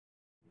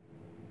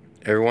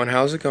Everyone,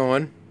 how's it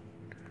going?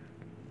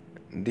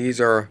 These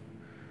are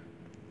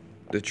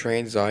the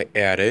trains I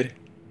added,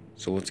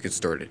 so let's get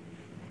started.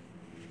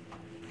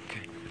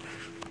 Okay.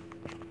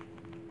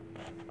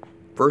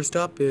 First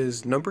up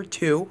is number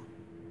 2,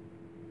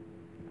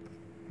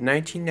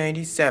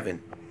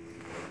 1997.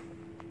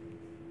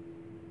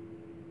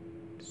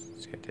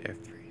 Set to F3,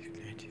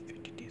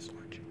 1950 diesel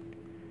engine.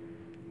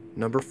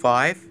 Number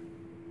 5,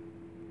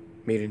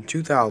 made in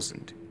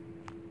 2000.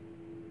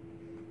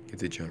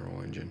 It's a general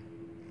engine.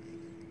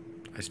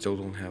 I still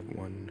don't have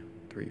 1,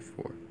 3,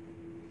 4.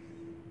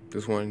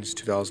 This one is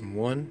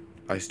 2001.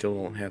 I still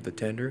don't have the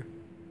tender.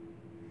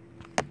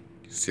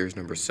 Series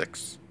number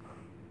 6.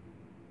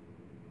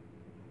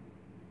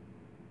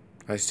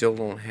 I still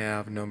don't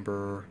have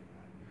number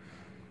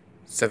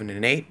 7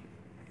 and 8.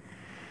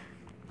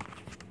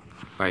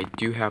 I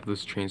do have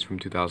those trains from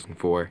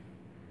 2004.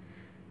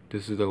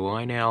 This is the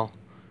Lionel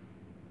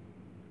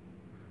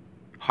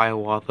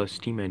Hiawatha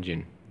steam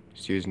engine,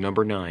 series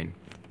number 9.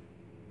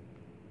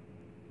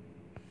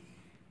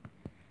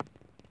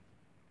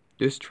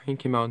 This train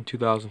came out in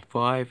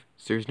 2005,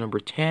 series number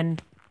 10,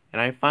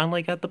 and I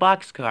finally got the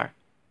boxcar.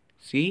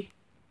 See?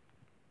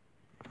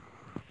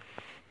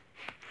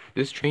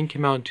 This train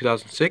came out in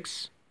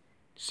 2006,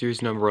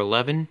 series number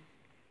 11.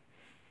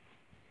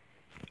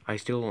 I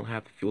still don't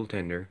have the fuel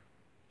tender,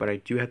 but I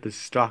do have the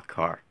stock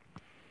car.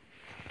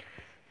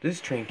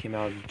 This train came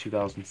out in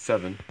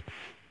 2007,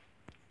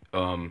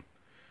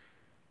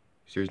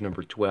 series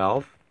number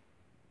 12.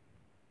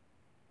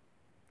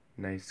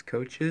 Nice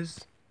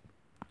coaches.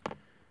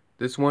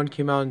 This one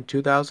came out in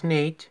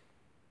 2008,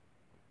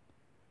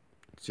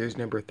 series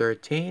number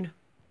 13.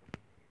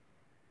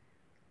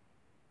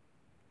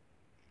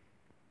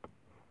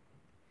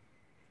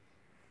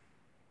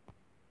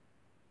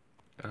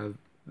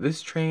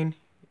 This train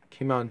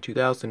came out in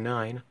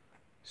 2009,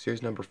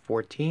 series number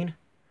 14.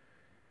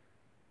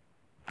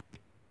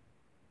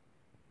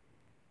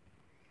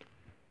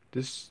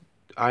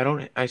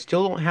 I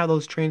still don't have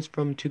those trains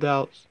from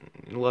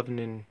 2011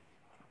 and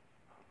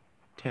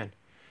 10.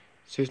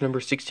 Series number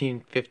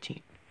 16,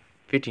 15,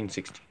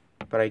 16.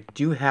 But I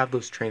do have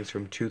those trains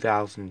from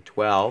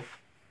 2012.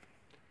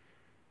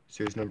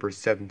 Series number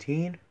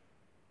 17.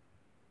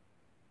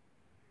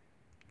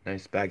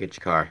 Nice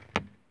baggage car.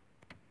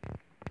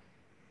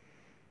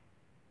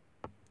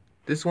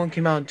 This one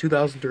came out in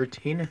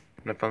 2013, and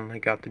I finally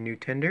got the new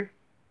tender.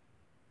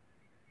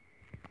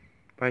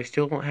 But I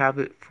still don't have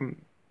it from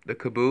the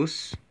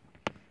caboose.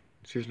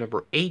 Series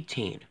number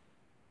 18.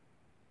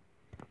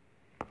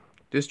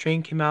 This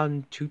train came out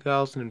in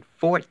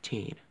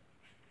 2014.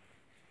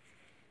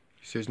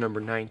 Series number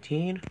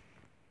 19.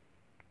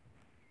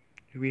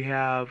 We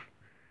have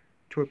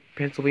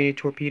Pennsylvania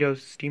Torpedo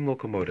steam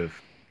locomotive.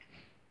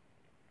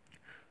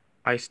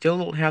 I still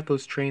don't have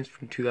those trains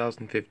from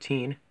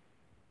 2015.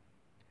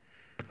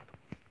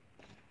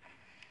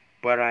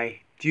 But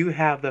I do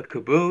have the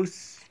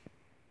caboose.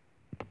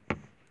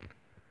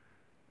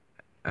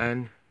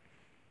 And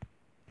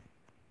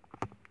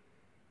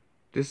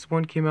this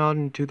one came out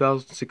in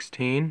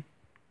 2016.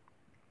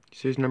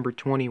 Series number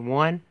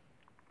 21.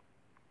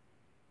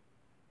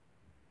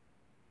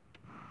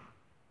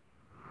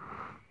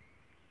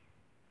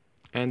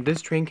 And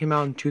this train came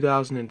out in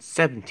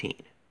 2017.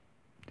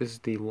 This is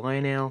the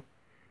Lionel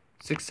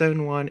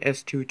 671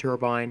 S2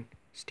 turbine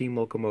steam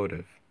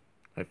locomotive.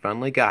 I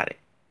finally got it.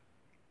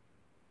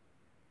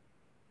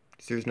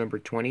 Series number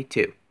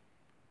 22.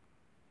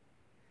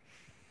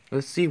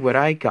 Let's see what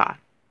I got.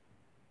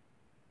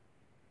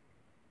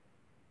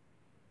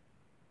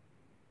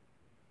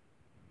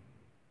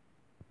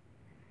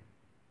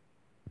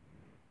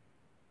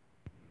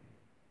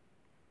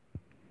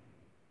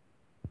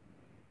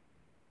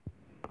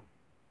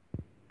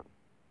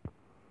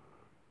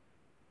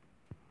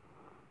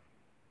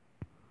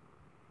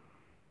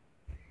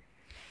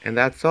 And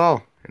that's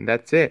all. And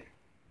that's it.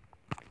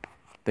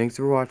 Thanks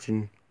for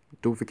watching.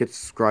 Don't forget to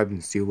subscribe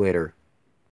and see you later.